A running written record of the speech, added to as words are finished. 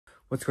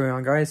What's going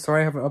on, guys?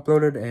 Sorry I haven't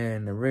uploaded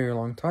in a really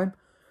long time,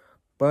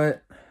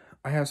 but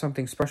I have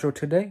something special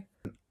today.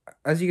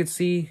 As you can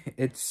see,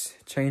 it's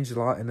changed a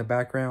lot in the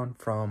background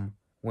from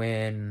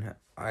when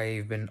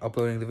I've been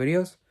uploading the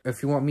videos.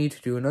 If you want me to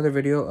do another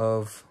video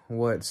of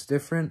what's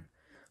different,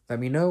 let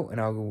me know and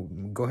I'll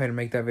go ahead and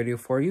make that video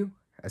for you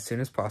as soon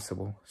as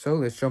possible. So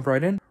let's jump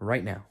right in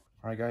right now.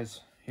 All right,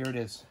 guys, here it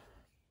is.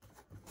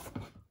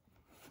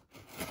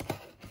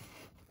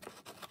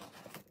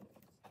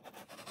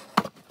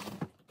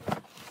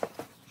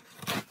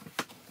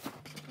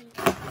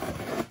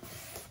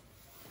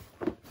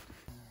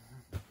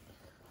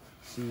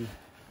 See,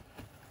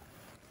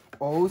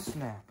 oh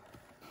snap,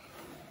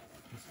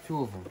 there's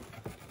two of them.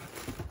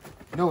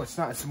 No, it's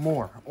not, it's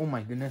more. Oh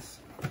my goodness.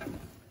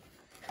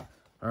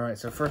 All right,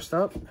 so first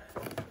up,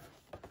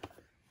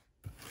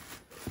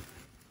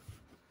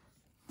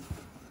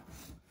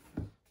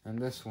 and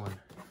this one,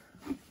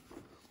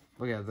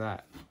 look at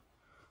that.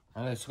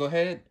 All right, let's go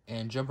ahead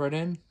and jump right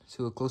in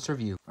to a closer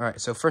view. All right,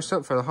 so first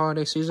up for the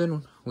holiday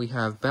season, we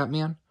have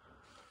Batman.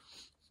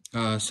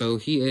 So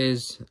he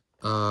is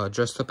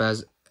dressed up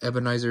as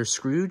Ebenezer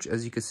Scrooge,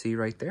 as you can see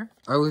right there.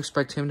 I would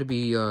expect him to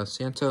be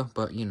Santa,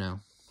 but you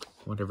know,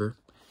 whatever.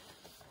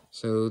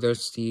 So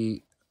there's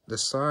the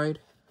side,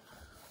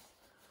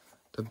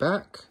 the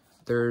back.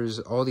 There's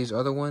all these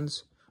other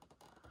ones.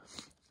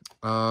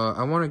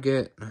 I want to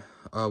get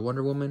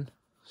Wonder Woman,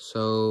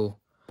 so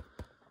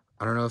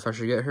I don't know if I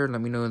should get her. Let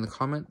me know in the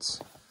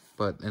comments.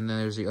 And then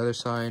there's the other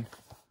side.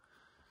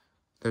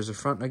 There's the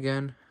front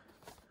again.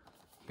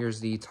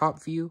 Here's the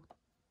top view,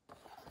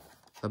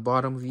 the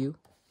bottom view.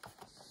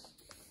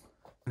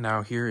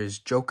 Now here is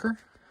Joker,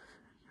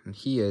 and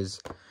he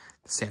is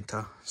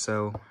Santa.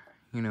 So,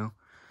 you know,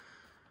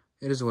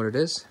 it is what it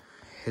is.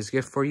 His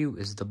gift for you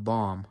is the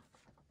bomb.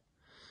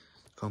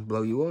 It's gonna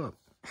blow you up.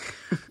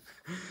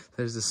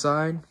 There's the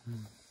side,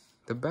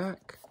 the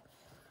back,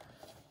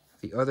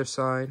 the other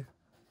side,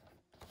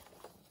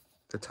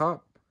 the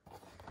top,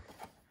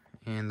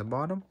 and the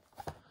bottom.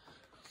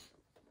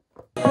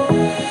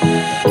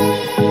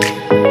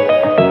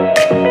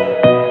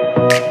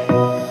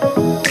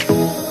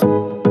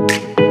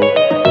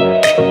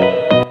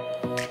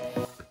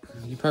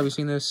 You've probably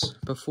seen this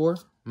before,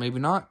 maybe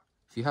not.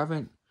 If you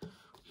haven't,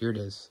 here it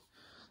is.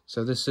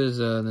 So this is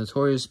a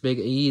Notorious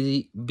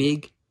Biggie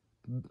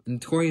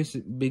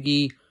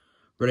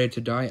Ready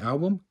to Die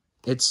album.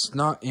 It's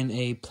not in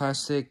a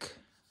plastic.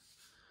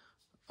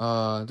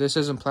 This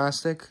isn't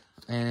plastic,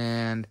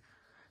 and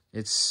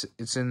it's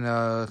in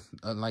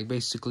like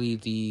basically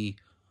the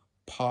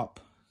Pop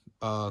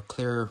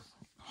clear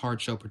hard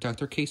shell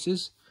protector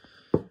cases,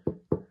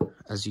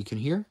 as you can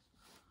hear.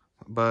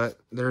 But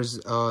there's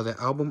the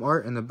album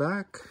art in the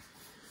back,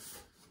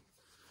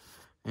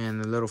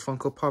 and the little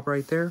Funko Pop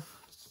right there.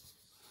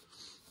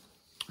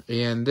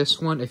 And this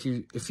one, if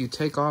you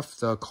take off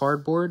the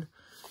cardboard,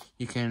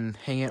 you can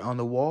hang it on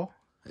the wall.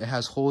 It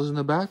has holes in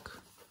the back,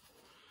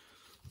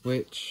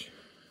 which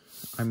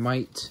I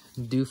might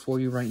do for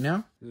you right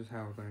now. This is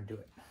how we're gonna do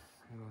it.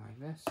 I go like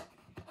this.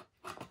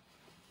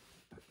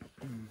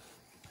 And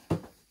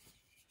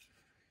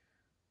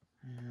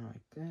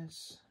like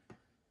this.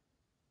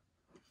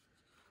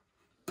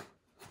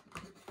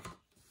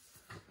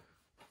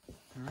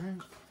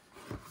 Alright.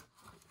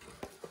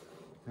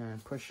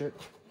 And push it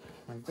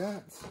like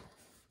that.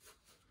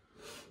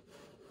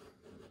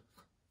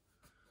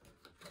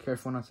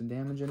 Careful not to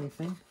damage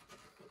anything.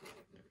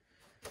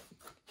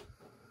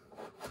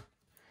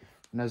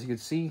 And as you can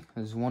see,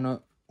 there's one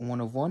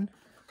of one.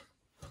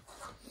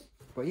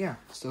 But yeah,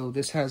 so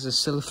this has a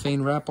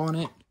cellophane wrap on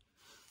it.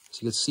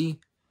 As you can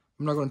see,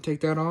 I'm not going to take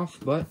that off,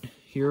 but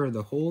here are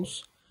the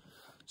holes.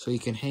 So you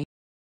can hang.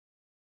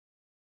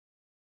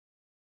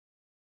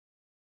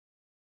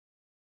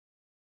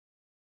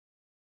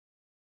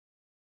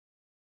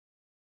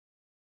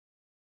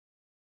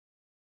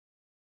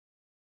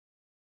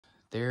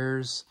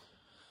 There's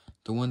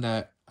the one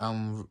that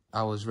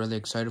I was really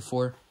excited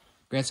for.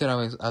 Granted, I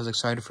was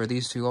excited for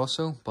these two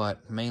also,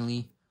 but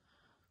mainly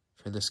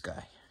for this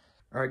guy.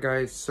 Alright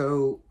guys,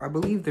 so I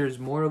believe there's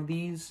more of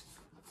these.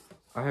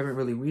 I haven't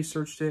really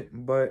researched it,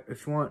 but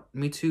if you want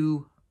me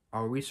to,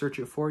 I'll research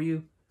it for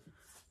you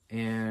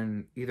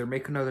and either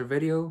make another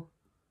video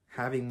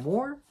having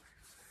more,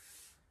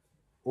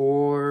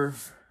 or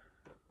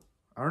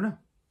I don't know.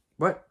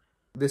 But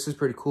this is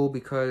pretty cool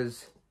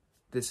because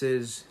this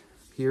is,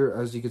 here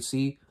as you can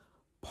see,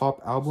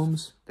 Pop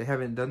albums. They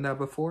haven't done that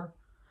before,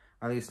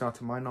 at least not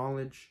to my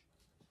knowledge.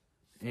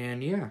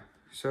 And yeah,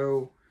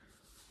 so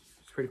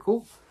it's pretty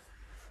cool.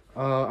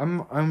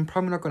 I'm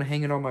probably not going to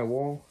hang it on my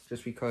wall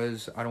just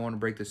because I don't want to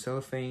break the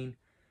cellophane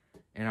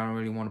and I don't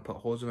really want to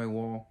put holes in my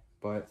wall,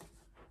 but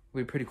it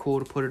would be pretty cool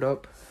to put it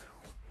up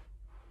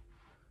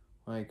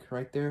like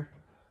right there.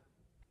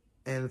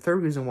 And the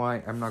third reason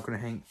why I'm not going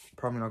to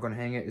probably not going to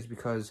hang it is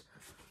because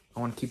I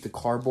want to keep the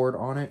cardboard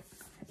on it,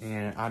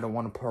 and I don't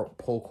want to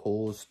poke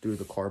holes through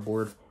the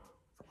cardboard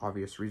for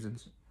obvious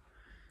reasons.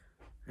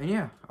 And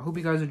yeah, I hope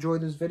you guys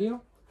enjoyed this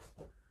video.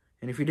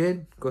 And if you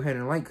did, go ahead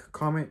and like,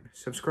 comment,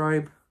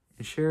 subscribe,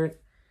 and share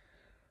it.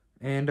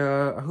 And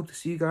I hope to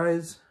see you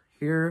guys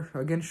here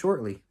again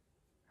shortly.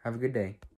 Have a good day.